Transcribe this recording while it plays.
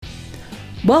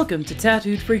Welcome to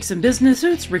Tattooed Freaks and Business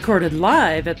Suits, recorded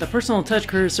live at the Personal Touch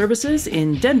Career Services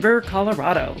in Denver,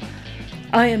 Colorado.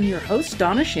 I am your host,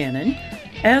 Donna Shannon.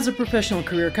 As a professional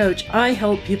career coach, I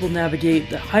help people navigate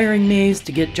the hiring maze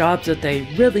to get jobs that they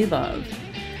really love.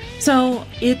 So,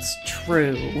 it's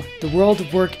true. The world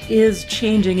of work is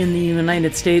changing in the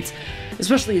United States,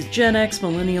 especially as Gen X,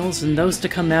 millennials, and those to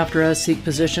come after us seek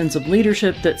positions of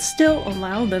leadership that still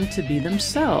allow them to be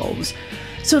themselves.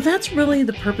 So that's really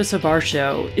the purpose of our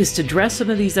show, is to address some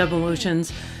of these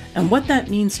evolutions and what that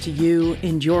means to you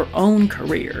in your own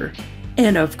career.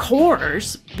 And of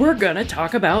course, we're going to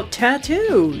talk about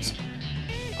tattoos.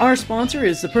 Our sponsor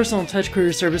is the Personal Touch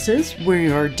Career Services.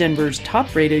 We are Denver's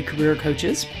top-rated career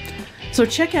coaches. So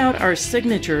check out our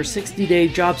signature 60-day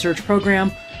job search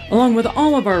program, along with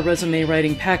all of our resume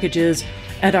writing packages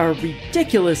at our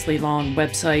ridiculously long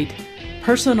website,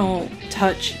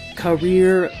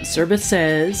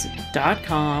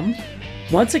 personaltouchcareerservices.com.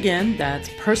 Once again, that's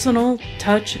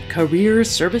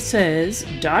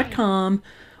personaltouchcareerservices.com,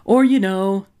 or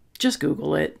just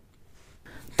Google it.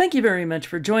 Thank you very much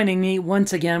for joining me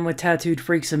once again with Tattooed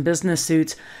Freaks and Business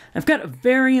Suits. I've got a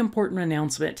very important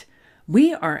announcement.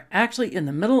 We are actually in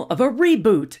the middle of a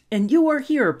reboot, and you are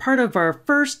here, part of our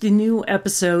first new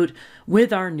episode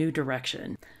with our new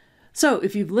direction. So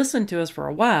if you've listened to us for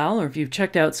a while, or if you've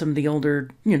checked out some of the older,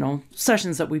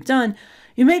 sessions that we've done,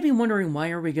 you may be wondering,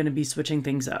 why are we going to be switching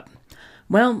things up?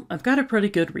 Well, I've got a pretty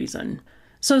good reason.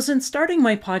 So since starting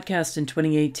my podcast in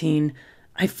 2018,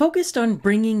 I focused on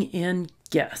bringing in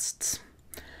guests.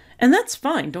 And that's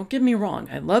fine, don't get me wrong.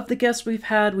 I love the guests we've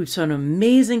had. We've some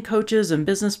amazing coaches and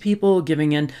business people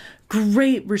giving in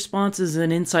great responses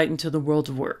and insight into the world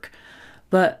of work.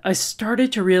 But I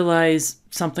started to realize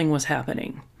something was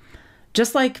happening.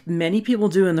 Just like many people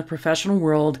do in the professional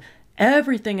world,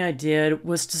 everything I did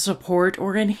was to support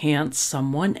or enhance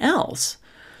someone else.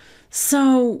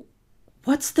 So,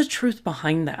 what's the truth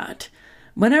behind that?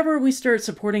 Whenever we start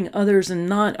supporting others and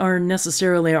not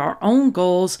necessarily our own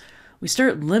goals, we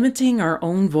start limiting our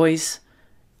own voice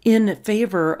in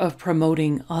favor of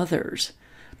promoting others.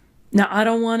 Now, I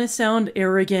don't want to sound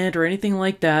arrogant or anything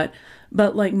like that,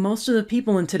 but like most of the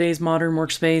people in today's modern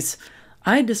workspace,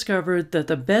 I discovered that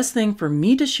the best thing for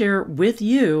me to share with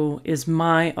you is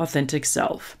my authentic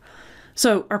self.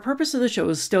 So our purpose of the show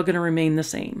is still going to remain the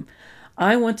same.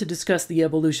 I want to discuss the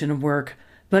evolution of work,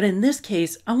 but in this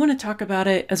case, I want to talk about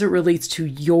it as it relates to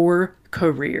your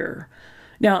career.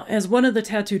 Now, as one of the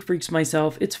tattooed freaks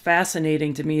myself, it's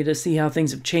fascinating to me to see how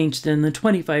things have changed in the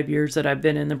 25 years that I've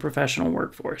been in the professional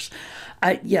workforce.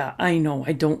 I know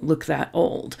I don't look that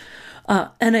old.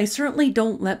 And I certainly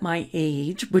don't let my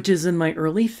age, which is in my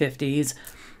early 50s,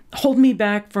 hold me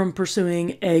back from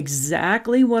pursuing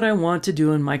exactly what I want to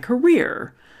do in my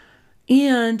career.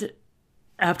 And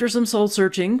after some soul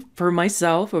searching for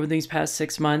myself over these past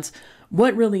 6 months,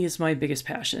 what really is my biggest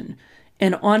passion?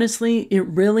 And honestly, it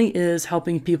really is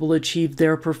helping people achieve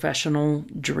their professional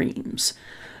dreams.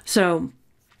 So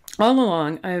all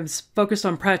along, I've focused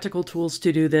on practical tools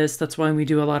to do this. That's why we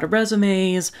do a lot of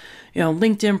resumes,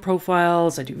 LinkedIn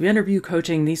profiles, I do interview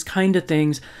coaching, these kind of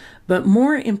things. But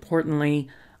more importantly,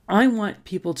 I want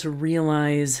people to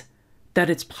realize that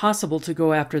it's possible to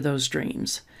go after those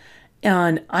dreams.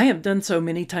 And I have done so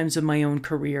many times in my own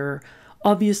career.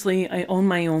 Obviously, I own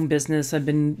my own business. I've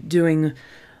been doing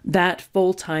that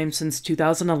full-time since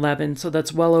 2011, so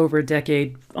that's well over a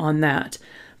decade on that.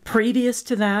 Previous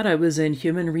to that, I was in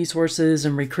human resources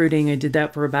and recruiting. I did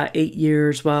that for about 8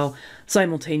 years while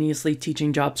simultaneously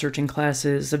teaching job searching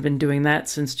classes. I've been doing that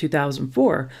since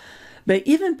 2004. But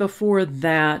even before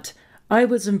that, I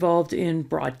was involved in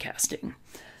broadcasting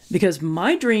because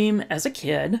my dream as a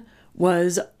kid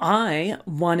was I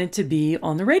wanted to be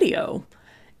on the radio.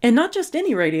 And not just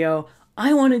any radio,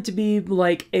 I wanted to be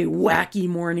like a wacky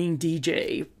morning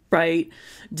DJ, right?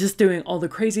 Just doing all the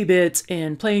crazy bits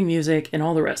and playing music and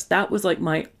all the rest. That was like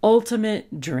my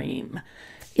ultimate dream.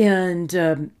 And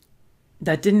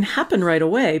that didn't happen right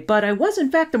away, but I was in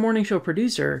fact a morning show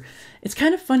producer. It's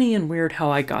kind of funny and weird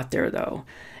how I got there though.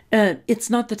 It's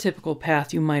not the typical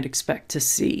path you might expect to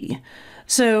see.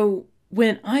 So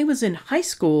when I was in high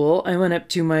school, I went up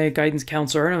to my guidance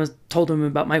counselor and told him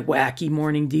about my wacky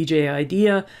morning DJ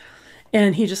idea.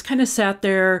 And he just kind of sat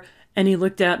there and he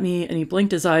looked at me and he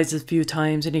blinked his eyes a few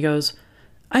times and he goes,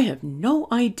 "I have no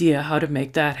idea how to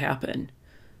make that happen."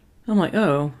 I'm like,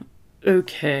 oh,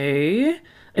 okay.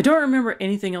 I don't remember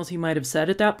anything else he might have said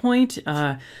at that point.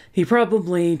 He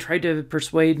probably tried to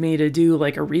persuade me to do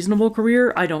like a reasonable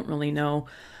career. I don't really know.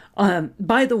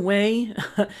 By the way,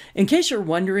 in case you're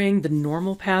wondering, the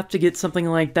normal path to get something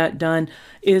like that done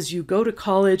is you go to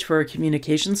college for a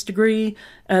communications degree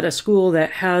at a school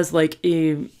that has like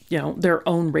their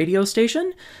own radio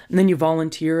station, and then you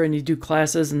volunteer and you do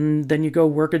classes, and then you go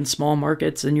work in small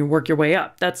markets and you work your way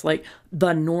up. That's like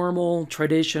the normal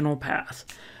traditional path.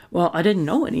 Well, I didn't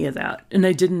know any of that, and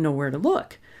I didn't know where to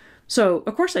look. So,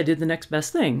 of course, I did the next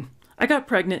best thing. I got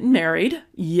pregnant and married.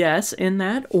 Yes, in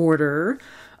that order.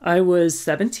 I was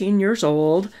 17 years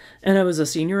old, and I was a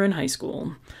senior in high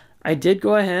school. I did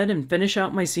go ahead and finish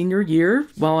out my senior year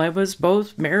while I was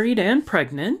both married and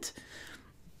pregnant.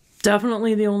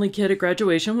 Definitely the only kid at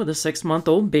graduation with a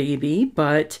 6-month-old baby,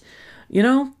 but,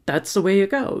 that's the way it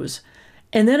goes.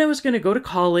 And then I was going to go to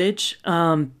college,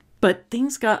 but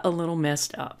things got a little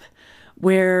messed up,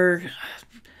 where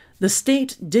the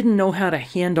state didn't know how to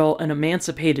handle an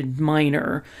emancipated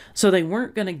minor, so they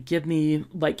weren't going to give me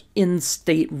like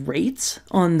in-state rates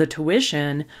on the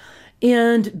tuition.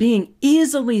 And being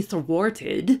easily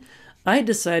thwarted, I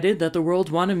decided that the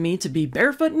world wanted me to be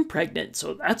barefoot and pregnant,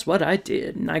 so that's what I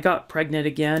did. And I got pregnant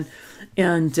again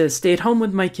and stayed home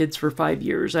with my kids for 5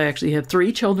 years. I actually have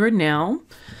 3 children now.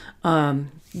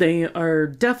 They are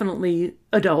definitely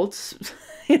adults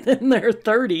in their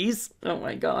 30s. Oh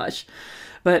my gosh.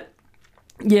 But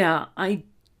yeah, I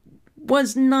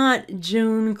was not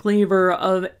June Cleaver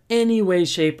of any way,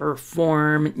 shape, or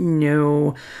form.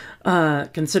 No.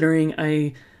 Considering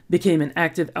I became an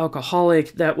active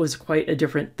alcoholic, that was quite a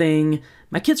different thing.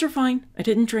 My kids are fine. I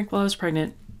didn't drink while I was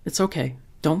pregnant. It's okay.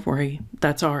 Don't worry.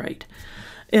 That's all right.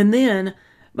 And then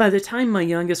by the time my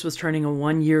youngest was turning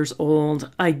 1 year old,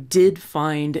 I did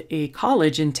find a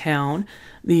college in town,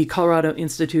 the Colorado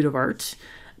Institute of Arts,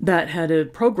 that had a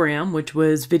program which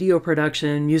was video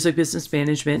production, music business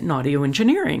management, and audio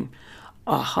engineering.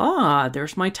 Aha,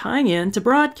 there's my tie-in to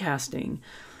broadcasting.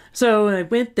 So I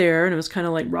went there, and it was kind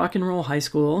of like rock and roll high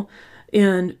school,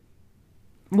 and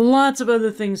lots of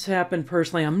other things happened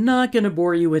personally. I'm not going to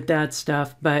bore you with that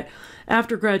stuff, but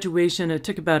after graduation, it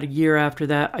took about a year after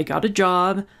that, I got a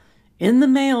job in the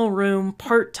mailroom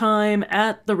part-time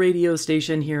at the radio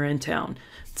station here in town.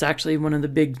 It's actually one of the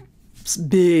big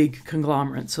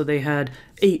conglomerates. So they had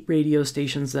 8 radio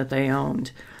stations that they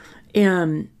owned.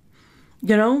 And,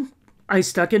 I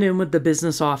stuck it in with the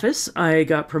business office. I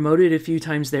got promoted a few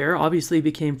times there, obviously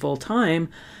became full-time.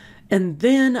 And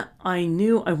then I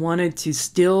knew I wanted to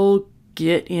still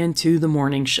get into the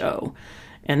morning show.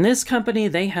 And this company,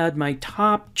 they had my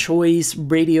top choice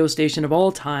radio station of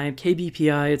all time,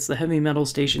 KBPI. It's the heavy metal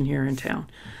station here in town,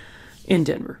 in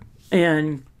Denver.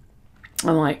 And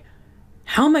I'm like,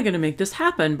 how am I going to make this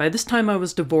happen? By this time I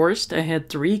was divorced. I had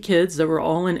 3 kids that were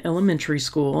all in elementary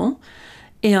school.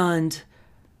 And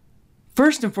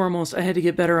first and foremost, I had to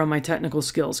get better on my technical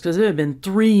skills because it had been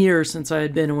 3 years since I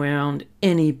had been around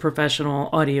any professional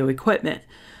audio equipment.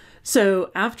 So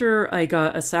after I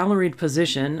got a salaried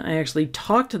position, I actually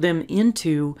talked them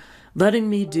into letting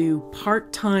me do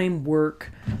part-time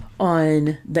work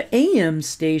on the AM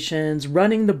stations,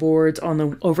 running the boards on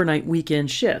the overnight weekend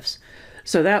shifts.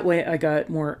 So that way I got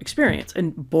more experience.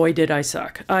 And boy, did I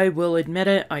suck. I will admit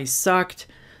it, I sucked.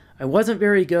 I wasn't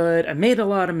very good. I made a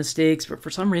lot of mistakes, but for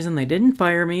some reason they didn't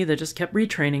fire me. They just kept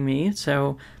retraining me.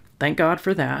 So thank God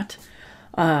for that.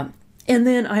 And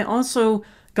then I also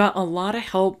got a lot of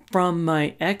help from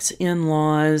my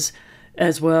ex-in-laws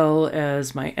as well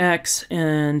as my ex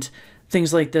and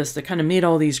things like this that kind of made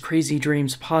all these crazy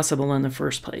dreams possible in the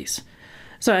first place.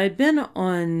 So I had been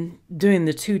on doing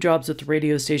the 2 jobs at the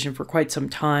radio station for quite some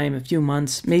time, a few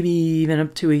months, maybe even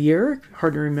up to a year,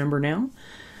 hard to remember now.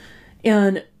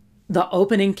 And the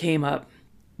opening came up.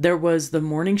 There was the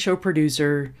morning show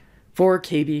producer for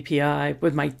KBPI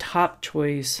with my top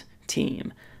choice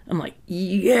team. I'm like,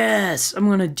 yes, I'm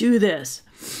going to do this.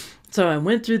 So I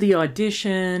went through the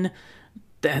audition,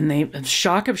 and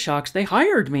shock of shocks, they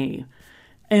hired me.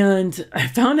 And I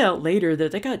found out later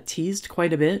that they got teased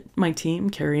quite a bit, my team,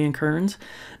 Carrie and Kearns,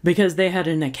 because they had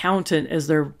an accountant as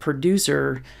their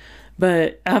producer.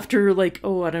 But after a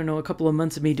couple of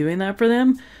months of me doing that for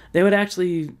them, they would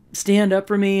actually stand up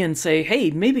for me and say,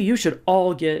 hey, maybe you should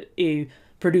all get a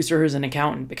producer who's an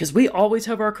accountant because we always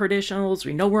have our credentials.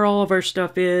 We know where all of our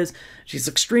stuff is. She's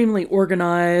extremely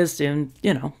organized and,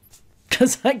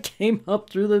 because I came up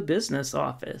through the business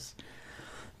office.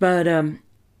 But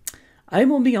I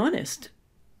will be honest,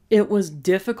 it was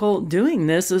difficult doing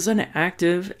this as an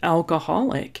active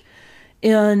alcoholic.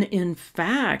 And in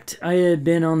fact, I had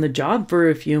been on the job for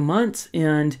a few months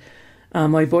and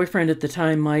my boyfriend at the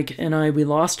time, Mike, and we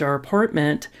lost our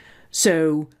apartment.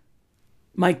 So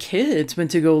my kids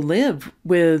went to go live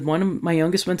with one of my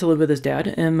youngest went to live with his dad,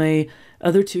 and my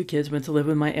other two kids went to live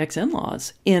with my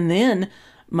ex-in-laws. And then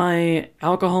my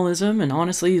alcoholism and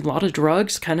honestly a lot of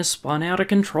drugs kind of spun out of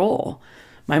control.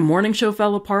 My morning show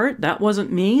fell apart. That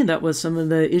wasn't me. That was some of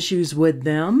the issues with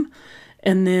them.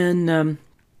 And then,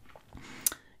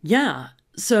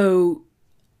 so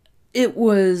it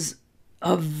was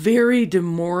a very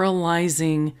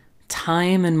demoralizing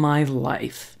time in my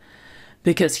life.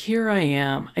 Because here I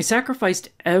am. I sacrificed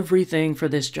everything for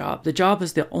this job. The job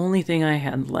was the only thing I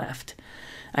had left.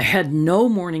 I had no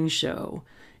morning show.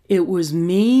 It was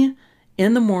me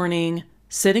in the morning,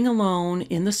 sitting alone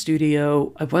in the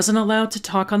studio. I wasn't allowed to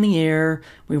talk on the air.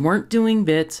 We weren't doing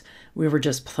bits. We were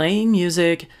just playing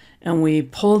music, and we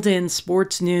pulled in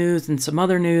sports news and some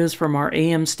other news from our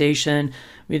AM station.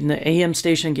 The AM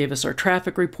station gave us our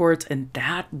traffic reports, and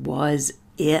that was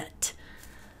it.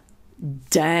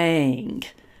 Dang.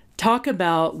 Talk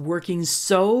about working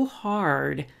so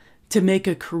hard to make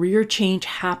a career change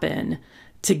happen,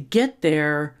 to get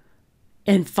there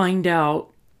and find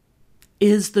out,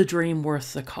 is the dream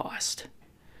worth the cost?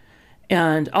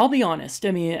 And I'll be honest,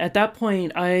 I mean, at that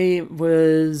point, I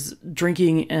was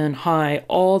drinking and high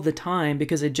all the time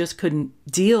because I just couldn't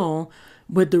deal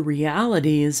with the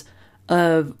realities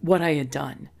of what I had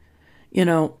done. You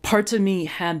know, parts of me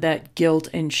had that guilt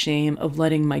and shame of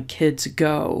letting my kids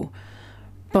go,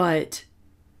 but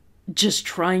just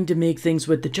trying to make things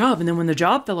with the job. And then when the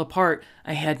job fell apart,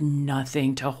 I had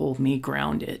nothing to hold me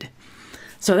grounded.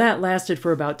 So that lasted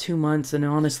for about 2 months. And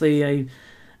honestly,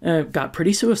 I got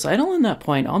pretty suicidal in that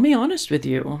point. I'll be honest with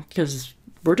you, because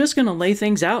we're just going to lay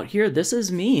things out here. This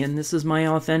is me, and this is my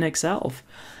authentic self.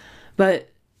 But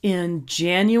in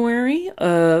January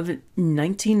of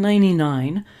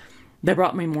 1999, they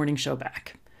brought my morning show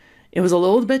back. It was a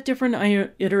little bit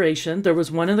different iteration. There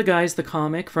was one of the guys, the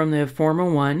comic from the former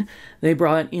one. They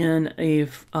brought in a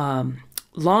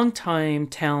longtime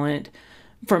talent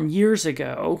from years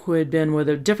ago who had been with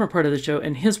a different part of the show,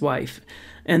 and his wife.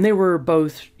 And they were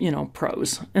both,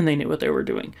 pros, and they knew what they were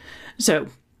doing. So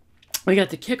we got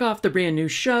to kick off the brand new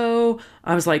show.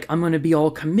 I was like, I'm going to be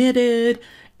all committed.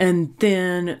 And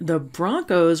then the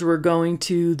Broncos were going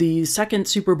to the second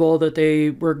Super Bowl that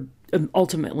they were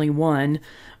ultimately won,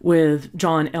 with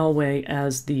John Elway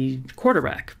as the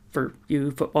quarterback, for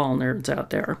you football nerds out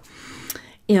there.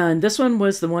 And this one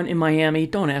was the one in Miami.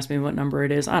 Don't ask me what number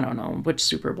it is. I don't know, which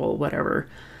Super Bowl, whatever.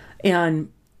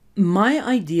 And my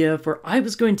idea I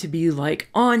was going to be like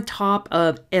on top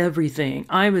of everything.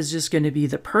 I was just going to be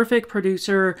the perfect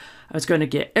producer. I was going to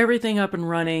get everything up and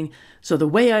running. So the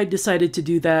way I decided to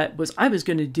do that was I was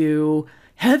going to do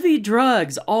heavy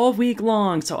drugs all week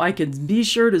long so I could be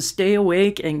sure to stay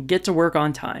awake and get to work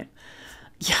on time.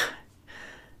 Yeah,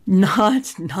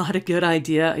 not a good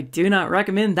idea. I do not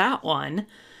recommend that one.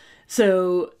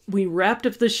 So we wrapped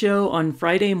up the show on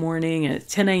Friday morning at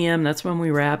 10 a.m. That's when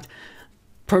we wrapped.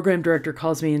 Program director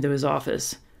calls me into his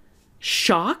office.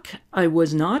 Shock, I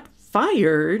was not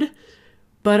fired,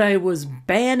 but I was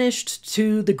banished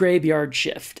to the graveyard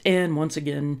shift, and once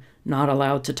again, not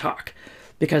allowed to talk.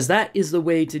 Because that is the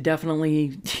way to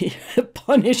definitely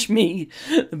punish me.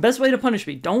 The best way to punish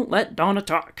me. Don't let Donna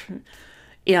talk.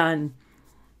 And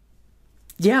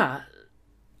yeah,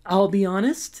 I'll be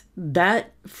honest,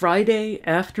 that Friday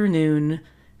afternoon,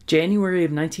 January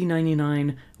of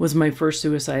 1999, was my first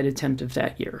suicide attempt of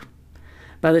that year.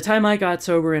 By the time I got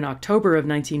sober in October of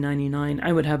 1999,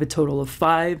 I would have a total of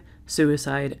 5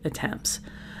 suicide attempts.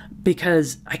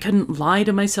 Because I couldn't lie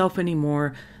to myself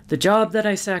anymore. The job that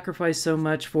I sacrificed so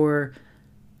much for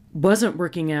wasn't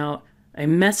working out. I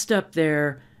messed up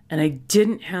there, and I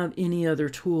didn't have any other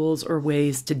tools or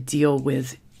ways to deal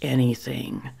with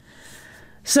anything.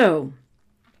 So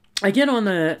I get on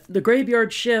the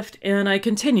graveyard shift, and I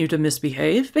continue to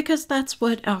misbehave, because that's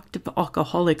what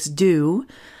alcoholics do,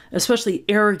 especially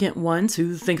arrogant ones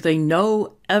who think they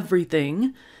know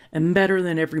everything and better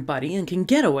than everybody and can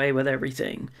get away with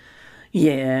everything.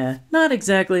 Yeah, not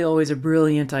exactly always a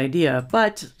brilliant idea,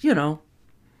 but,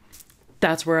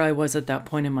 that's where I was at that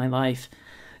point in my life.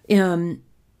 And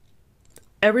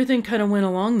everything kind of went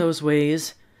along those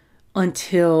ways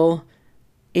until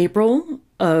April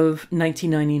of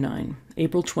 1999,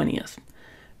 April 20th.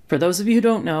 For those of you who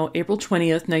don't know, April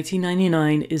 20th,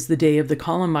 1999 is the day of the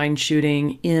Columbine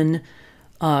shooting in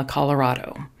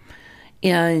Colorado.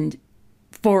 And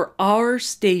for our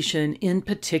station in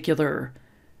particular,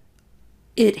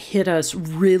 it hit us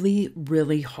really,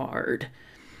 really hard.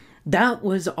 That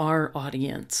was our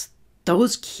audience.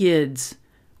 Those kids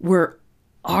were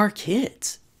our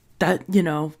kids. That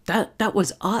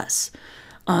was us.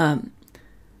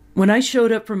 When I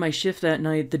showed up for my shift that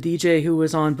night, the DJ who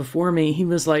was on before me, he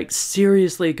was like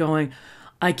seriously going,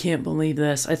 I can't believe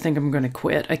this. I think I'm going to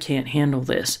quit. I can't handle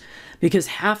this. Because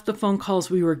half the phone calls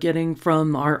we were getting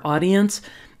from our audience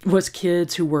was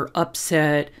kids who were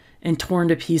upset and torn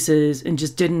to pieces and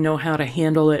just didn't know how to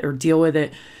handle it or deal with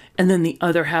it. And then the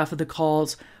other half of the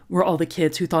calls were all the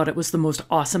kids who thought it was the most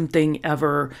awesome thing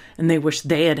ever. And they wished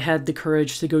they had had the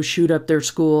courage to go shoot up their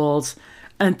schools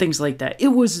and things like that. It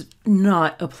was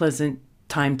not a pleasant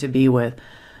time to be with.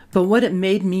 But what it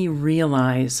made me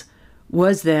realize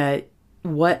was that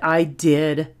what I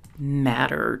did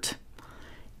mattered.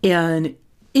 And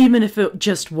even if it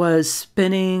just was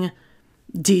spinning,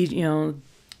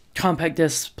 compact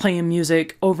discs, playing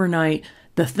music overnight,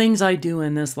 the things I do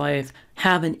in this life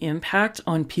have an impact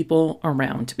on people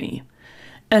around me.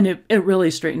 And it really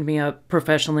straightened me up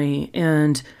professionally.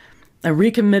 And I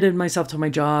recommitted myself to my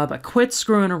job. I quit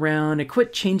screwing around. I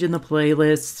quit changing the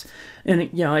playlists. And,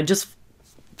 I just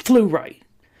flew right.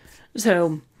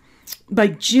 So by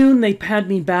June, they had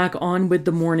me back on with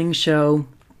the morning show,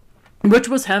 which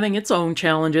was having its own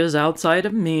challenges outside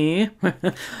of me.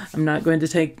 I'm not going to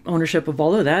take ownership of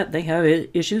all of that. They have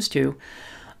issues too.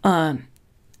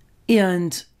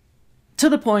 And to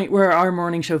the point where our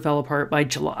morning show fell apart by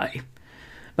July.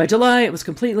 By July, it was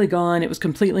completely gone. It was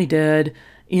completely dead.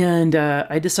 And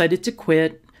I decided to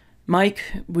quit. Mike,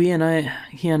 he and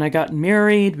I got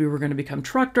married. We were going to become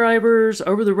truck drivers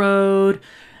over the road.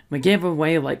 We gave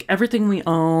away like everything we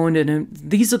owned. And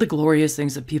these are the glorious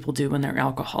things that people do when they're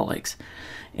alcoholics.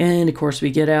 And of course, we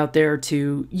get out there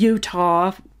to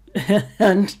Utah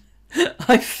and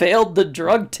I failed the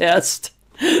drug test.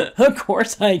 Of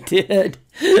course I did.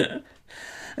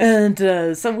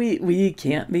 And so we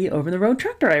can't be over the road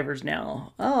truck drivers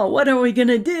now. Oh, what are we going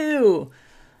to do?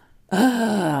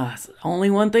 Only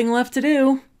one thing left to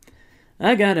do.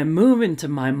 I got to move into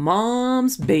my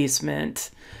mom's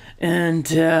basement.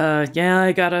 And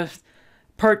I got a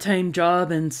part-time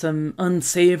job in some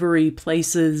unsavory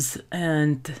places.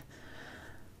 And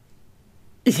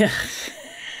yeah,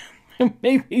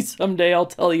 maybe someday I'll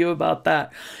tell you about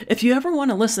that. If you ever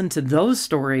want to listen to those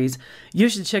stories, you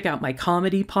should check out my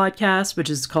comedy podcast, which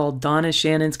is called Donna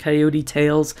Shannon's Coyote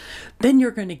Tales. Then you're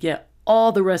going to get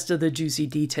all the rest of the juicy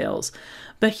details.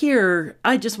 But here,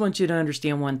 I just want you to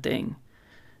understand one thing.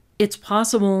 It's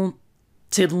possible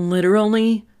to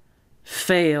literally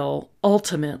fail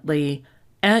ultimately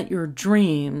at your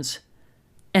dreams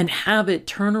and have it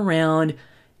turn around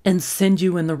and send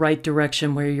you in the right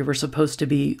direction where you were supposed to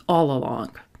be all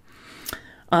along.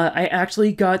 I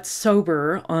actually got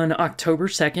sober on October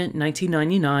 2nd,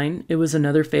 1999. It was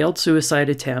another failed suicide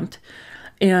attempt.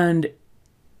 And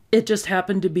it just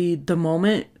happened to be the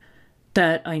moment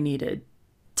that I needed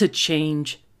to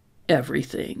change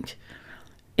everything.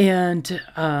 And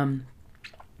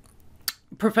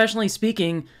professionally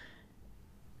speaking,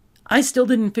 I still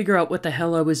didn't figure out what the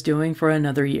hell I was doing for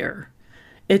another year.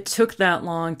 It took that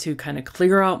long to kind of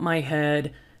clear out my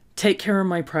head, take care of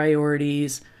my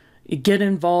priorities, get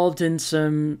involved in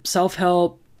some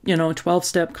self-help,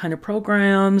 12-step kind of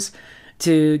programs,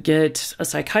 to get a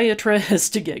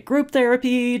psychiatrist, to get group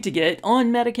therapy, to get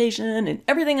on medication, and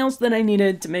everything else that I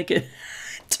needed to make it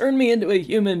turn me into a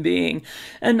human being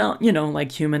and not,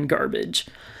 like human garbage.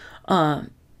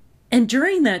 And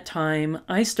during that time,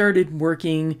 I started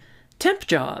working temp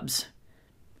jobs.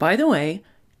 By the way,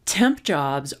 temp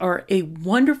jobs are a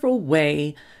wonderful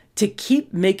way to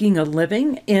keep making a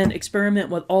living and experiment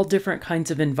with all different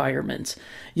kinds of environments.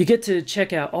 You get to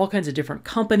check out all kinds of different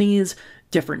companies,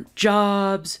 different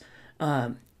jobs,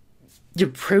 you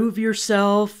prove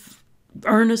yourself,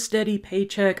 earn a steady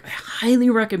paycheck. I highly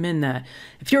recommend that.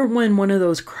 If you're in one of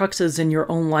those cruxes in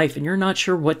your own life and you're not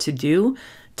sure what to do,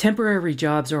 temporary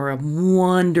jobs are a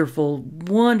wonderful,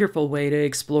 wonderful way to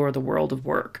explore the world of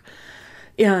work.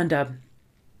 And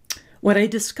what I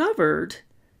discovered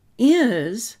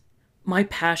is my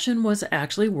passion was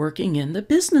actually working in the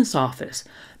business office.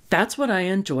 That's what I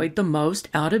enjoyed the most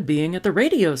out of being at the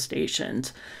radio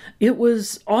stations. It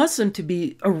was awesome to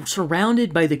be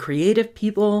surrounded by the creative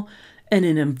people and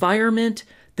an environment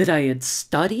that I had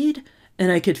studied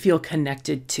and I could feel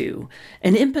connected to.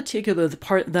 And in particular, the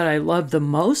part that I loved the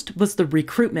most was the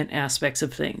recruitment aspects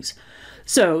of things.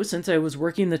 So since I was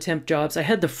working the temp jobs, I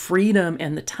had the freedom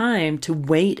and the time to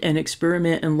wait and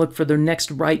experiment and look for the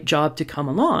next right job to come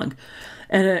along.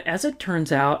 And as it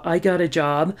turns out, I got a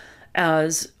job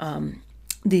as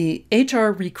the HR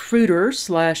recruiter /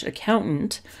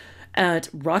 accountant at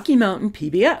Rocky Mountain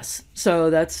PBS. So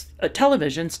that's a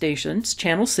television station, it's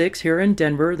Channel 6 here in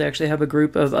Denver. They actually have a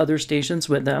group of other stations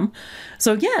with them.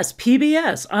 So yes,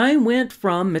 PBS. I went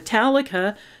from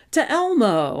Metallica to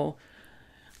Elmo.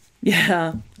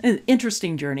 Yeah, an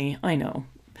interesting journey, I know.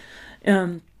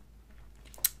 Um,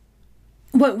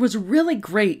 what was really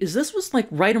great is this was like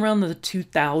right around the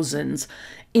 2000s,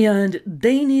 and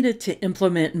they needed to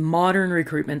implement modern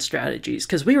recruitment strategies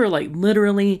because we were like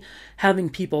literally having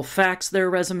people fax their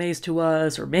resumes to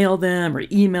us or mail them or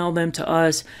email them to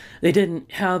us. They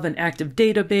didn't have an active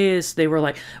database. They were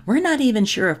like, we're not even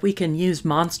sure if we can use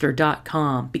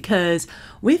monster.com because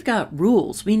we've got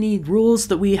rules. We need rules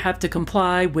that we have to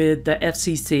comply with the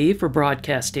FCC for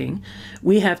broadcasting.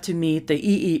 We have to meet the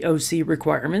EEOC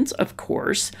requirements, of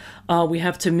course. We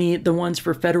have to meet the ones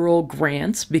for federal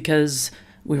grants because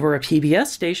we were a PBS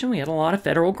station. We had a lot of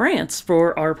federal grants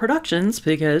for our productions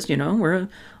because, we're a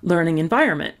learning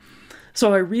environment.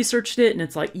 So I researched it and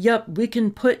it's like, yep, we can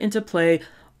put into play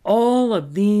all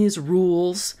of these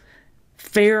rules,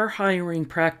 fair hiring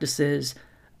practices.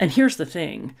 And here's the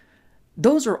thing.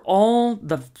 Those are all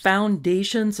the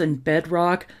foundations and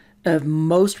bedrock of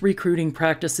most recruiting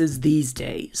practices these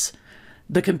days.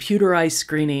 The computerized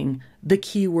screening, the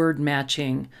keyword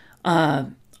matching,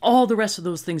 all the rest of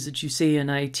those things that you see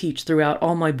and I teach throughout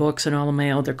all my books and all of my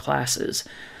other classes.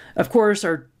 Of course,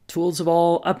 our tools have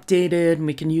all updated and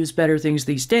we can use better things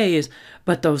these days,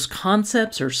 but those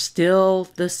concepts are still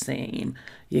the same.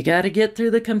 You got to get through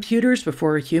the computers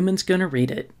before a human's going to read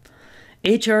it.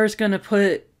 HR is going to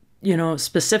put,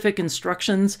 specific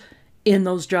instructions in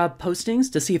those job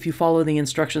postings to see if you follow the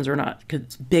instructions or not.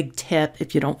 Because big tip,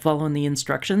 if you don't follow the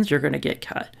instructions, you're going to get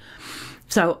cut.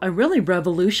 So I really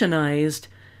revolutionized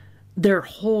their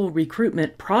whole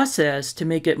recruitment process to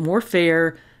make it more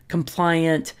fair,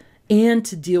 compliant, and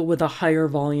to deal with a higher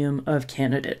volume of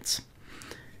candidates.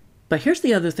 But here's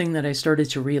the other thing that I started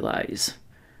to realize.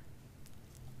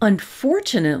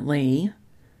 Unfortunately,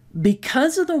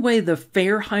 because of the way the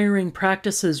fair hiring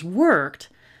practices worked,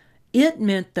 it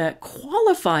meant that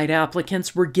qualified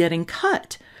applicants were getting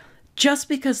cut just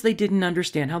because they didn't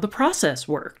understand how the process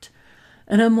worked.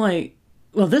 And I'm like,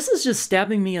 well, this is just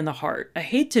stabbing me in the heart. I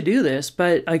hate to do this,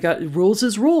 but I got rules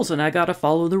is rules, and I got to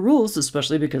follow the rules,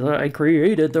 especially because I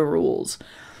created the rules.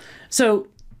 So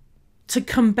to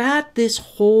combat this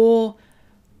whole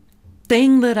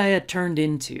thing that I had turned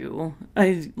into,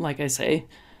 I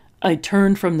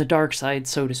turned from the dark side,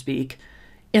 so to speak,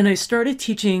 and I started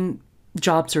teaching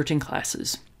job searching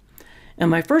classes. And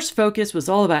my first focus was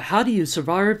all about how do you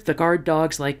survive the guard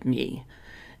dogs like me?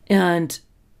 And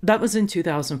that was in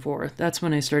 2004. That's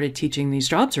when I started teaching these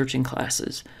job searching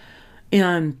classes.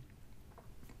 And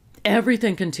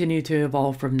everything continued to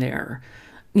evolve from there.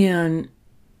 And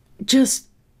just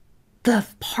the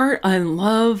part I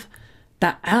love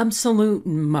the absolute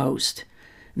most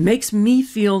makes me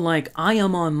feel like I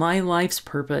am on my life's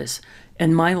purpose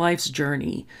and my life's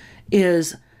journey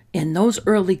is in those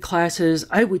early classes,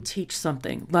 I would teach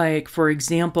something like, for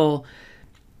example,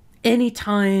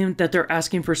 anytime that they're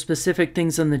asking for specific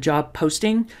things in the job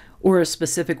posting or a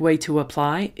specific way to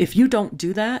apply, if you don't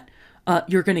do that,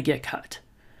 you're going to get cut.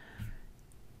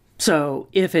 So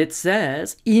if it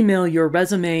says email your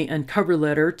resume and cover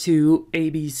letter to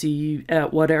ABC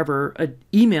at whatever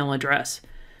email address,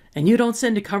 and you don't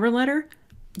send a cover letter,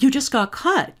 you just got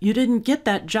cut. You didn't get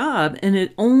that job. And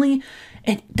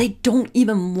they don't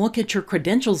even look at your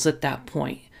credentials at that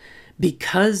point,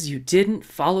 because you didn't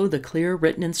follow the clear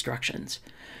written instructions.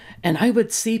 And I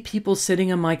would see people sitting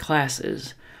in my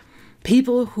classes,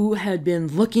 people who had been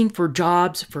looking for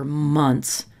jobs for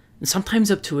months, and sometimes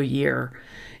up to a year.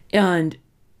 And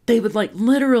they would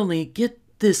literally get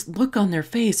this look on their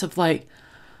face of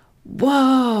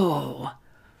whoa,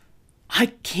 I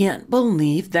can't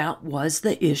believe that was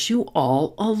the issue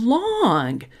all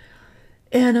along.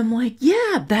 And I'm like,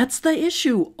 yeah, that's the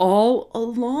issue all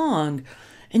along.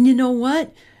 And you know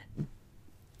what?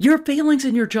 Your failings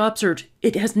in your job search,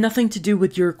 it has nothing to do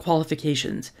with your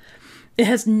qualifications. It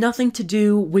has nothing to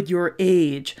do with your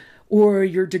age or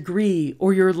your degree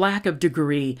or your lack of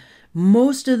degree.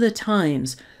 Most of the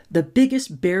times, the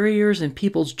biggest barriers in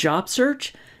people's job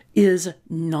search is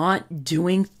not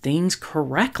doing things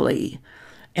correctly.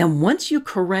 And once you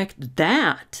correct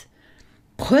that,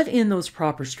 put in those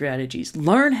proper strategies,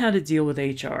 learn how to deal with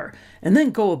HR, and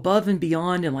then go above and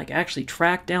beyond and actually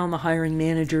track down the hiring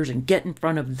managers and get in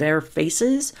front of their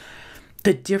faces,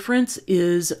 the difference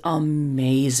is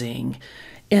amazing.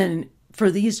 And for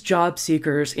these job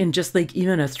seekers in just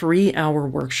even a 3-hour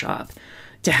workshop,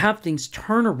 to have things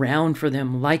turn around for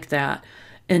them like that,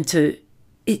 and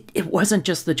it wasn't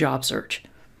just the job search.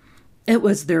 It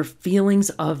was their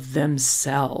feelings of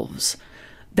themselves.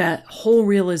 That whole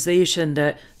realization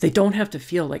that they don't have to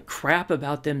feel like crap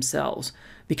about themselves,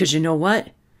 because you know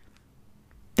what?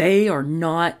 They are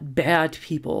not bad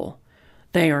people.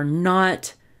 They are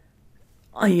not,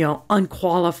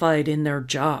 unqualified in their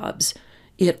jobs.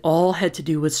 It all had to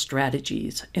do with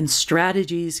strategies, and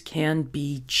strategies can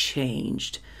be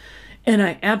changed. And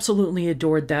I absolutely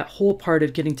adored that whole part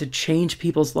of getting to change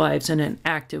people's lives in an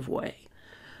active way.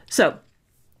 So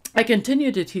I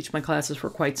continued to teach my classes for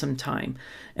quite some time,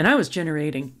 and I was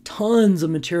generating tons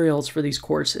of materials for these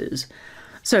courses.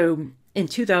 So in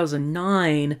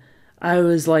 2009, I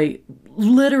was like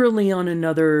literally on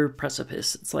another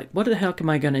precipice. It's like, what the heck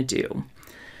am I going to do?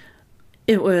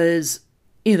 It was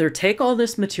either take all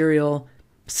this material,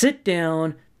 sit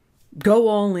down, go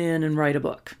all in and write a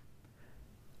book,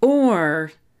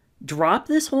 or drop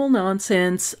this whole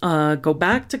nonsense, go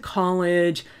back to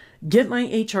college, get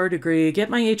my HR degree,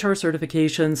 get my HR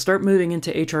certification, start moving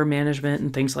into HR management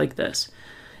and things like this.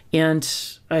 And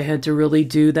I had to really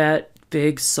do that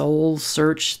big soul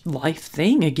search life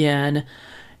thing again.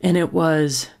 And it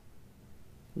was,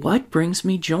 what brings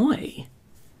me joy?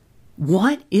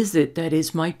 What is it that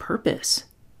is my purpose?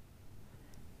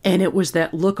 And it was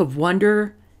that look of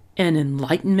wonder and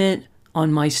enlightenment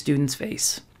on my student's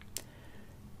face.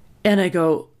 And I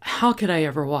go, how could I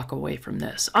ever walk away from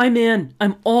this? I'm in.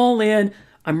 I'm all in.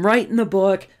 I'm writing the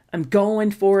book. I'm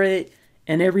going for it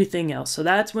and everything else. So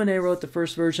that's when I wrote the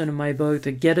first version of my book,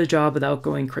 To Get a Job Without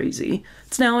Going Crazy.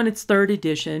 It's now in its third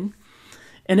edition,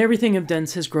 and everything I've done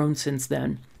has grown since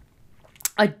then.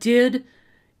 I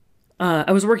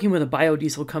was working with a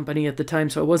biodiesel company at the time,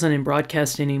 so I wasn't in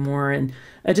broadcast anymore. And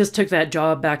I just took that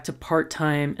job back to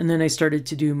part-time. And then I started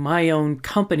to do my own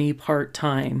company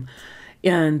part-time.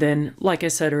 And then, like I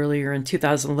said earlier, in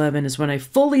 2011 is when I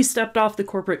fully stepped off the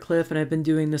corporate cliff, and I've been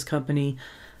doing this company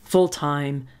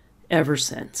full-time ever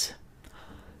since.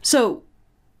 So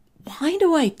why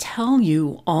do I tell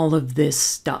you all of this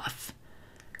stuff?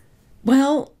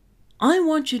 Well, I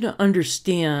want you to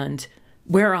understand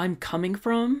where I'm coming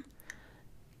from.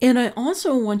 And I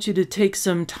also want you to take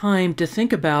some time to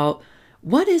think about,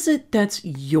 what is it that's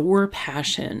your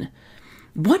passion?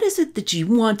 What is it that you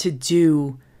want to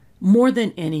do more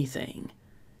than anything?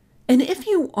 And if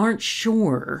you aren't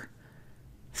sure,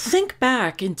 think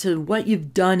back into what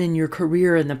you've done in your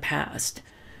career in the past.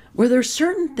 Were there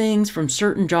certain things from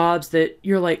certain jobs that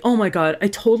you're like, oh my God, I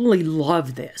totally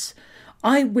love this.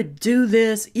 I would do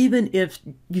this even if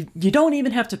you don't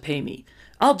even have to pay me.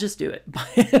 I'll just do it.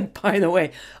 By the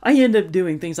way, I end up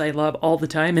doing things I love all the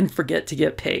time and forget to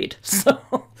get paid. So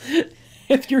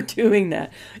if you're doing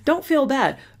that, don't feel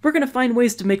bad. We're going to find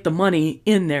ways to make the money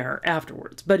in there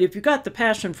afterwards. But if you got the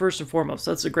passion first and foremost,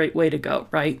 that's a great way to go,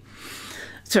 right?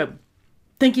 So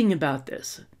thinking about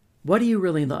this, what do you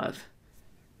really love?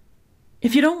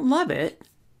 If you don't love it,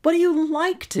 what do you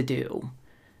like to do?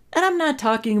 And I'm not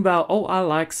talking about, oh, I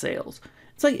like sales.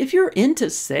 It's like, if you're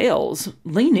into sales,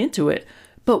 lean into it.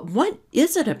 But what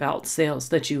is it about sales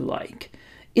that you like?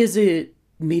 Is it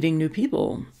meeting new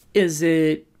people? Is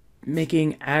it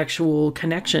making actual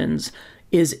connections?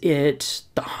 Is it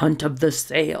the hunt of the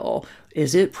sale?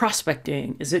 Is it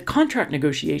prospecting? Is it contract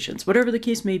negotiations? Whatever the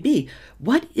case may be,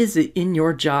 what is it in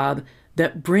your job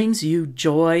that brings you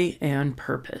joy and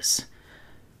purpose?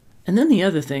 And then the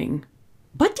other thing,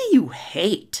 what do you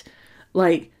hate?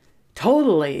 Like,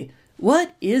 totally.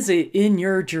 What is it in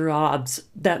your jobs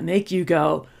that make you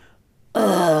go,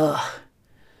 ugh,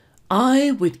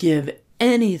 I would give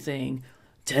anything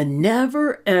to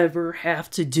never, ever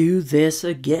have to do this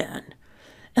again?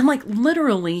 And like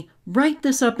literally write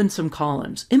this up in some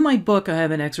columns. In my book, I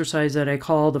have an exercise that I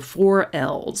call the 4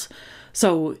 L's.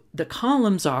 So the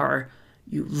columns are,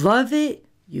 you love it,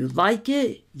 you like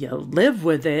it, you live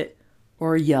with it,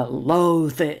 or you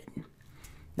loathe it.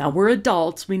 Now, we're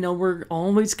adults. We know we're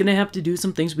always going to have to do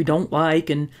some things we don't like,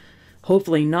 and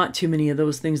hopefully not too many of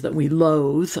those things that we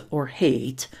loathe or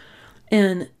hate.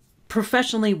 And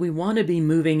professionally, we want to be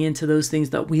moving into those things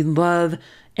that we love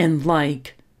and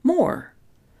like more.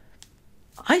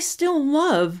 I still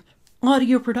love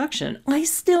audio production. I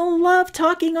still love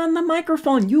talking on the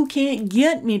microphone. You can't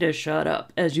get me to shut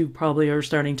up, as you probably are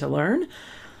starting to learn.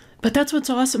 But that's what's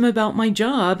awesome about my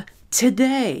job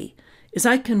today, is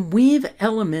I can weave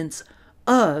elements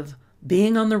of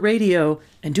being on the radio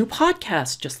and do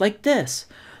podcasts just like this.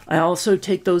 I also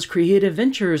take those creative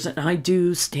ventures and I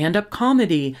do stand-up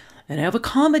comedy, and I have a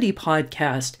comedy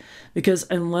podcast because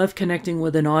I love connecting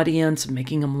with an audience,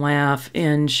 making them laugh,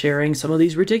 and sharing some of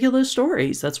these ridiculous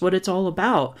stories. That's what it's all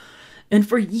about. And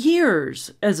for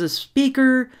years, as a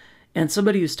speaker and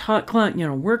somebody who's taught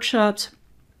workshops,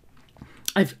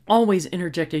 I've always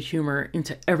interjected humor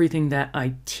into everything that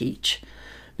I teach,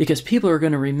 because people are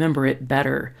going to remember it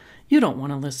better You don't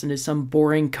want to listen to some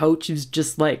boring coach who's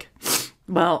just like,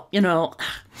 well,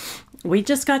 we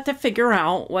just got to figure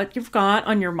out what you've got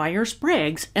on your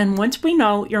Myers-Briggs. And once we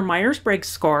know your Myers-Briggs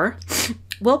score,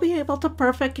 we'll be able to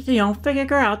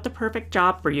figure out the perfect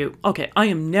job for you. Okay, I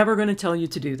am never going to tell you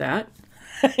to do that.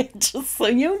 Just so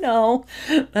you know,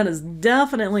 that is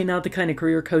definitely not the kind of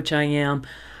career coach I am.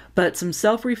 But some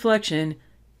self-reflection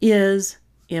is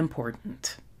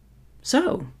important.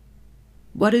 So,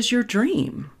 what is your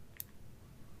dream?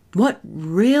 What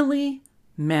really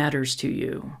matters to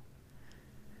you?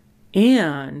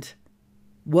 And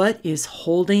what is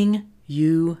holding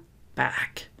you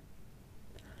back?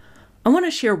 I want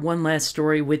to share one last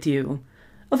story with you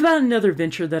about another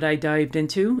venture that I dived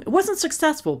into. It wasn't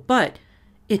successful, but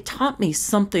it taught me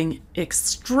something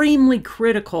extremely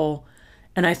critical,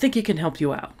 and I think it can help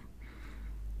you out.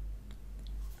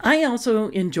 I also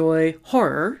enjoy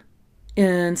horror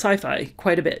and sci-fi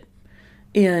quite a bit.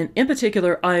 And in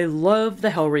particular, I love the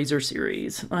Hellraiser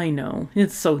series. I know,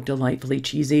 it's so delightfully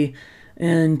cheesy.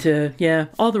 And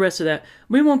all the rest of that.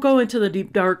 We won't go into the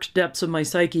deep, dark depths of my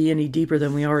psyche any deeper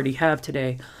than we already have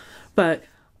today. But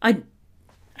I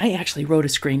actually wrote a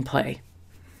screenplay.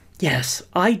 Yes,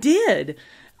 I did.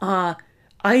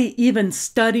 I even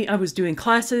I was doing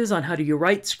classes on how do you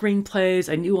write screenplays.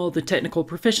 I knew all the technical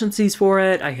proficiencies for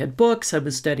it. I had books. I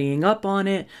was studying up on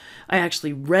it. I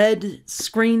actually read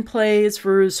screenplays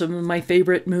for some of my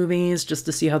favorite movies just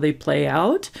to see how they play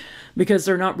out, because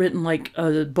they're not written like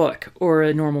a book or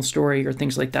a normal story or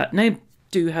things like that. And I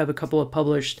do have a couple of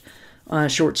published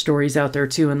short stories out there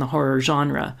too in the horror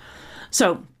genre.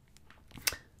 So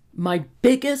my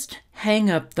biggest hang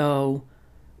up though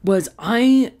was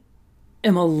I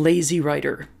am a lazy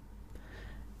writer.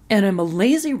 And I'm a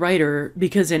lazy writer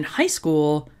because in high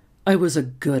school, I was a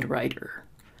good writer.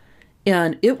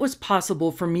 And it was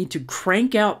possible for me to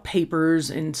crank out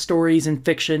papers and stories and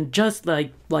fiction just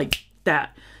like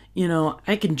that.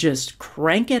 I can just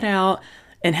crank it out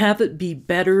and have it be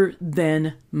better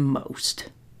than most.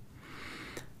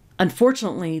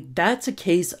 Unfortunately, that's a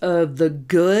case of the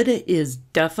good is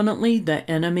definitely the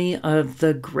enemy of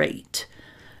the great.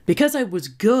 Because I was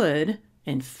good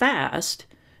and fast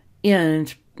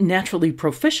and naturally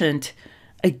proficient,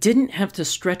 I didn't have to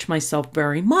stretch myself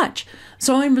very much.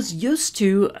 So I was used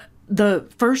to the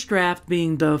first draft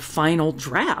being the final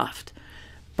draft.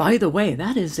 By the way,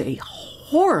 that is a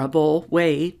horrible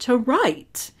way to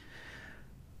write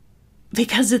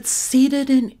because it's seated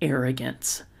in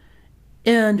arrogance.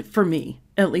 And for me,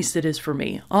 at least it is for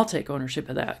me, I'll take ownership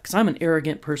of that because I'm an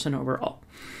arrogant person overall.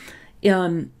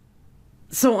 And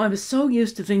so I was so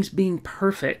used to things being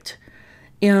perfect.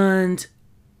 And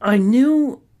I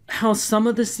knew how some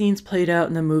of the scenes played out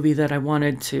in the movie that I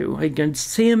wanted to. I could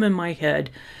see them in my head,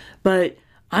 but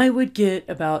I would get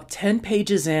about 10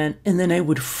 pages in and then I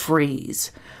would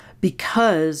freeze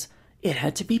because it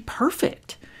had to be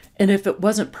perfect. And if it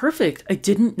wasn't perfect, I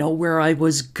didn't know where I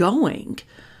was going.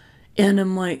 And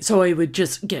I'm like, so I would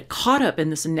just get caught up in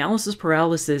this analysis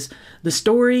paralysis. The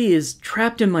story is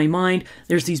trapped in my mind.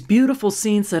 There's these beautiful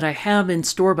scenes that I have in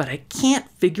store, but I can't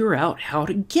figure out how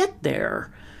to get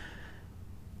there.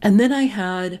 And then I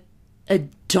had a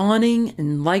dawning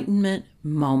enlightenment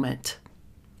moment.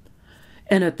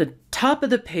 And at the top of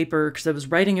the paper, because I was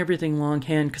writing everything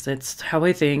longhand, because that's how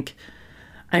I think,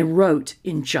 I wrote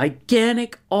in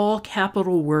gigantic, all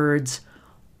capital words,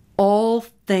 all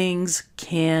things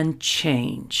can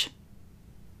change.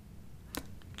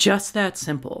 Just that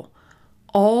simple.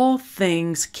 All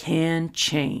things can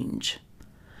change.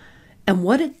 And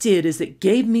what it did is it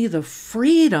gave me the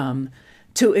freedom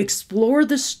to explore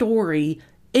the story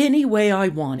any way I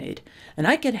wanted. And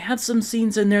I could have some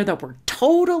scenes in there that were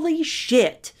totally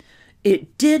shit.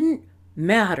 It didn't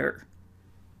matter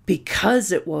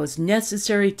because it was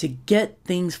necessary to get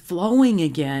things flowing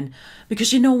again.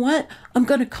 Because you know what? I'm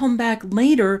going to come back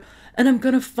later and I'm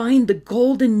going to find the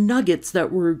golden nuggets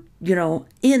that were,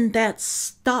 in that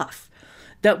stuff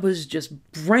that was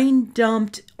just brain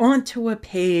dumped onto a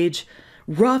page,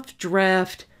 rough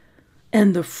draft,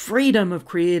 and the freedom of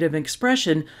creative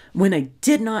expression when I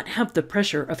did not have the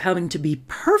pressure of having to be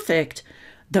perfect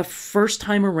the first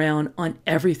time around on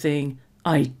everything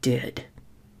I did.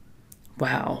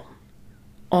 Wow.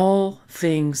 All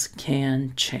things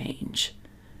can change.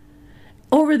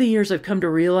 Over the years, I've come to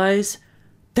realize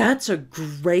that's a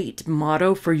great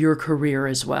motto for your career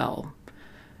as well.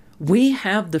 We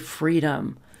have the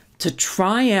freedom to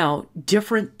try out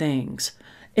different things,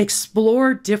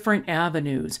 explore different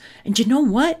avenues. And you know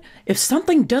what? If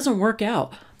something doesn't work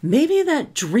out, maybe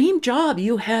that dream job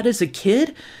you had as a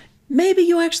kid, maybe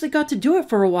you actually got to do it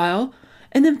for a while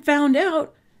and then found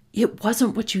out it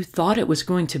wasn't what you thought it was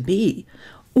going to be,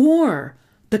 or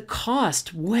the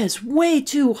cost was way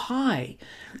too high,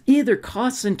 either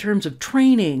costs in terms of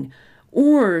training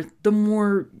or the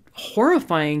more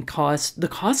horrifying costs, the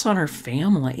costs on our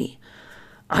family.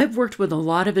 I've worked with a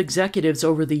lot of executives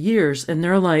over the years, and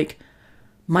they're like,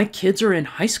 my kids are in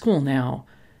high school now.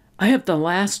 I have the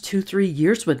last 2-3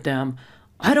 years with them.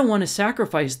 I don't want to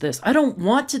sacrifice this. I don't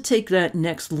want to take that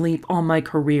next leap on my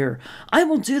career. I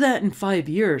will do that in 5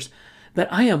 years,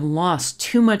 but I have lost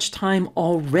too much time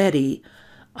already.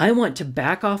 I want to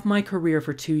back off my career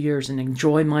for 2 years and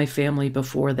enjoy my family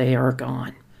before they are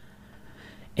gone.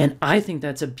 And I think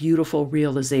that's a beautiful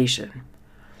realization.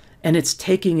 And it's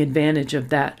taking advantage of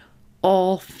that.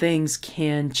 All things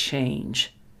can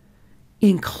change,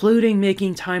 including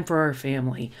making time for our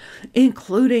family,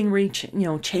 including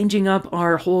changing up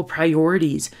our whole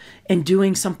priorities and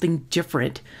doing something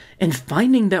different and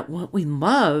finding that what we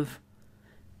love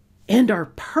and our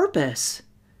purpose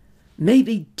may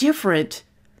be different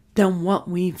than what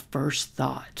we first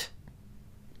thought.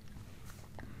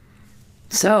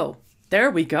 So there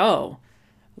we go.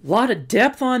 A lot of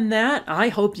depth on that. I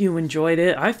hope you enjoyed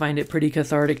it. I find it pretty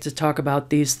cathartic to talk about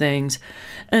these things.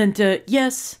 And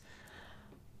yes,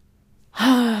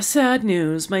 sad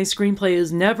news. My screenplay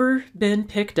has never been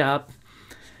picked up,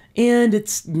 and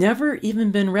it's never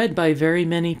even been read by very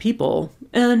many people.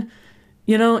 And,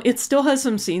 it still has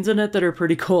some scenes in it that are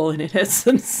pretty cool, and it has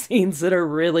some scenes that are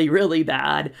really, really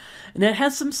bad. And it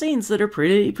has some scenes that are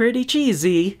pretty, pretty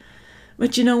cheesy.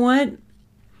 But you know what?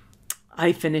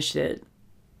 I finished it,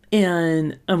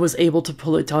 and I was able to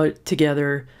pull it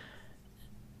together.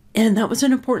 And that was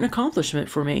an important accomplishment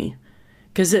for me,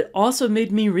 because it also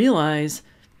made me realize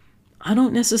I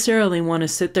don't necessarily want to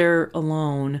sit there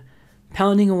alone,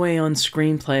 pounding away on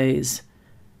screenplays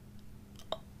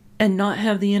and not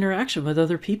have the interaction with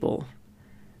other people.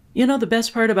 The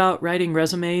best part about writing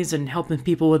resumes and helping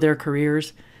people with their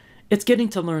careers, it's getting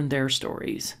to learn their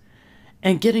stories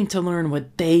and getting to learn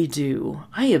what they do.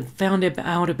 I have found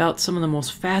out about some of the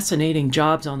most fascinating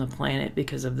jobs on the planet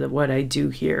because of what I do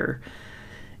here.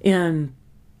 And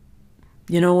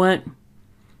you know what?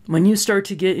 When you start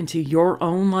to get into your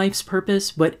own life's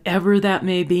purpose, whatever that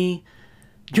may be,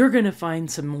 you're going to find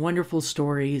some wonderful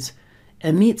stories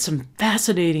and meet some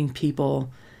fascinating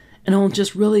people, and it'll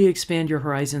just really expand your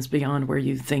horizons beyond where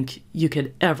you think you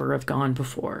could ever have gone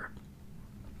before.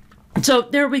 So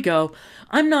there we go.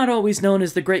 I'm not always known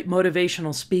as the great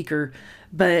motivational speaker,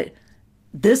 but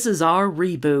this is our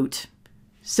reboot.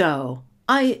 So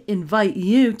I invite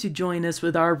you to join us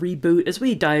with our reboot as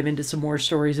we dive into some more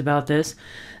stories about this.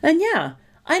 And yeah,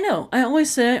 I know, I always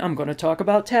say I'm going to talk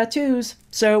about tattoos.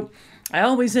 So I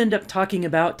always end up talking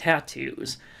about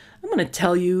tattoos. I'm going to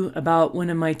tell you about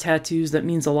one of my tattoos that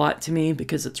means a lot to me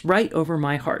because it's right over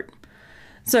my heart.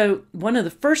 So one of the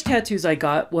first tattoos I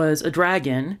got was a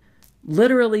dragon,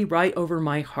 literally right over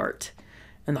my heart.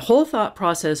 And the whole thought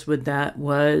process with that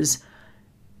was,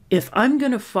 if I'm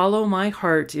going to follow my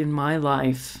heart in my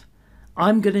life,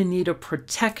 I'm going to need a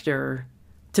protector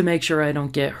to make sure I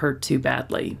don't get hurt too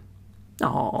badly.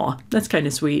 Aw, that's kind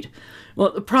of sweet.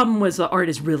 Well, the problem was the art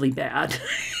is really bad.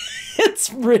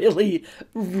 It's really,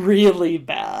 really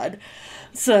bad.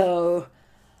 So,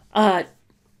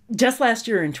 just last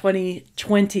year in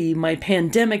 2020, my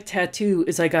pandemic tattoo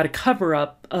is I got a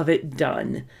cover-up of it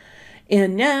done.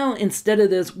 And now, instead of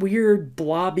this weird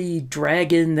blobby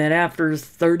dragon that after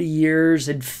 30 years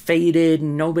had faded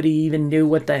and nobody even knew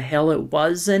what the hell it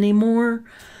was anymore,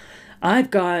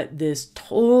 I've got this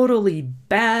totally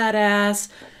badass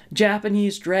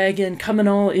Japanese dragon coming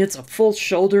it's a full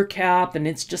shoulder cap, and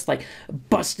it's just like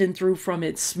busting through from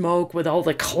its smoke with all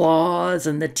the claws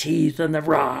and the teeth and the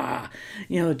rah,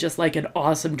 just like an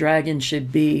awesome dragon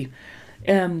should be.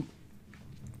 And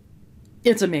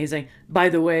it's amazing. By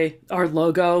the way, our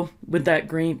logo with that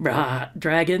green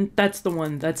dragon,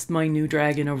 that's my new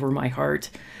dragon over my heart.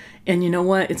 And you know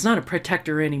what? It's not a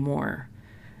protector anymore.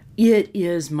 It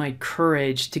is my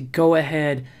courage to go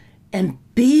ahead and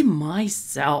be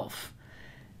myself.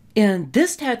 And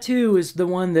this tattoo is the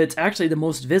one that's actually the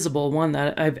most visible one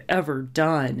that I've ever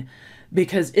done,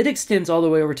 because it extends all the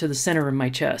way over to the center of my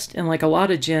chest. And like a lot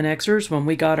of Gen Xers, when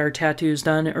we got our tattoos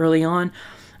done early on,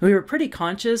 we were pretty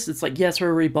conscious. It's like, yes,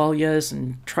 we're rebellious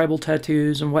and tribal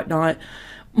tattoos and whatnot.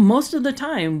 Most of the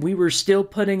time, we were still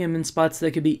putting them in spots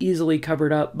that could be easily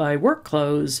covered up by work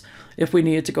clothes if we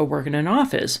needed to go work in an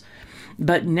office.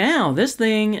 But now, this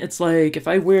thing, it's like, if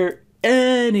I wear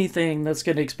anything that's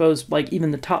going to expose, like,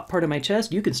 even the top part of my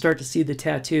chest, you can start to see the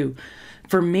tattoo.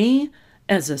 For me,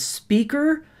 as a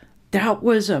speaker, that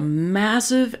was a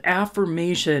massive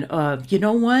affirmation of, you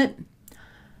know what?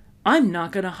 I'm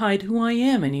not going to hide who I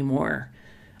am anymore.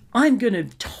 I'm going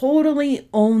to totally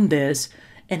own this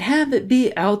and have it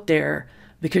be out there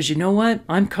because you know what?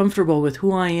 I'm comfortable with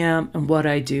who I am and what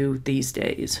I do these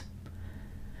days.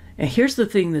 And here's the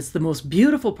thing that's the most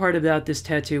beautiful part about this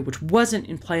tattoo, which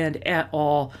wasn't planned at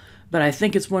all, but I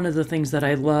think it's one of the things that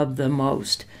I love the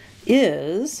most,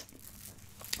 is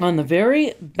on the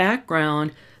very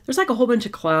background, there's like a whole bunch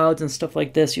of clouds and stuff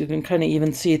like this. You can kind of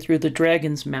even see through the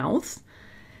dragon's mouth.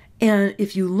 And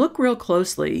if you look real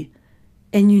closely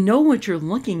and you know what you're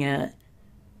looking at,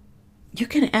 you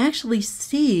can actually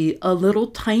see a little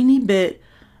tiny bit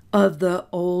of the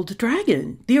old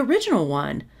dragon, the original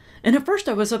one. And at first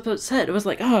I was upset. It was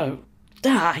like,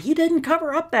 he didn't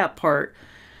cover up that part.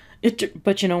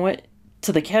 But you know what?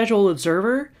 To the casual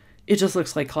observer, it just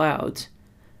looks like clouds.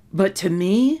 But to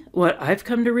me, what I've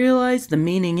come to realize the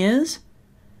meaning is,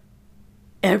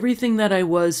 everything that I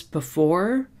was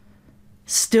before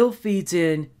still feeds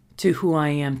in to who I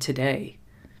am today.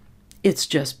 It's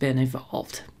just been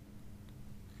evolved.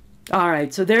 All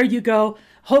right, so there you go.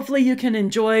 Hopefully you can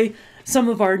enjoy some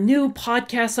of our new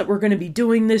podcasts that we're going to be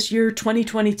doing this year.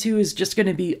 2022 is just going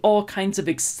to be all kinds of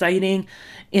exciting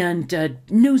and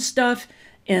new stuff.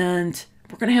 And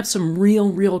we're going to have some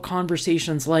real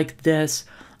conversations like this.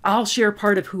 I'll share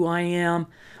part of who I am.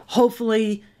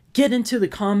 Hopefully get into the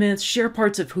comments, share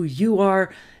parts of who you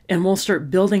are, and we'll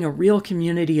start building a real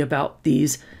community about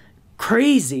these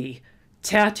crazy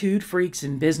tattooed freaks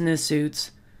in business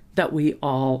suits that we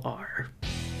all are.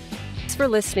 Thanks for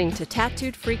listening to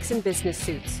Tattooed Freaks in Business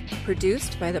Suits,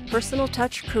 produced by the Personal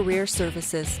Touch Career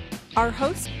Services. Our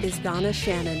host is Donna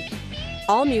Shannon.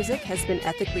 All music has been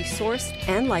ethically sourced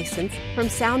and licensed from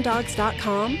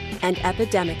sounddogs.com and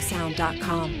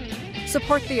epidemicsound.com.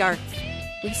 Support the arts.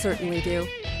 We certainly do.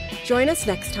 Join us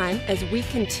next time as we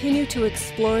continue to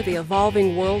explore the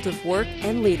evolving world of work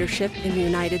and leadership in the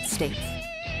United States.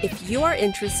 If you are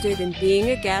interested in being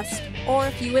a guest, or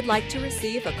if you would like to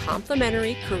receive a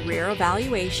complimentary career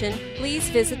evaluation, please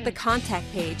visit the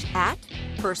contact page at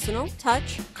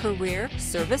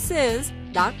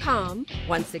personaltouchcareerservices.com.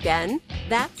 Once again,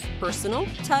 that's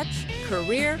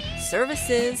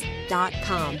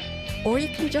personaltouchcareerservices.com. Or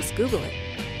you can just Google it.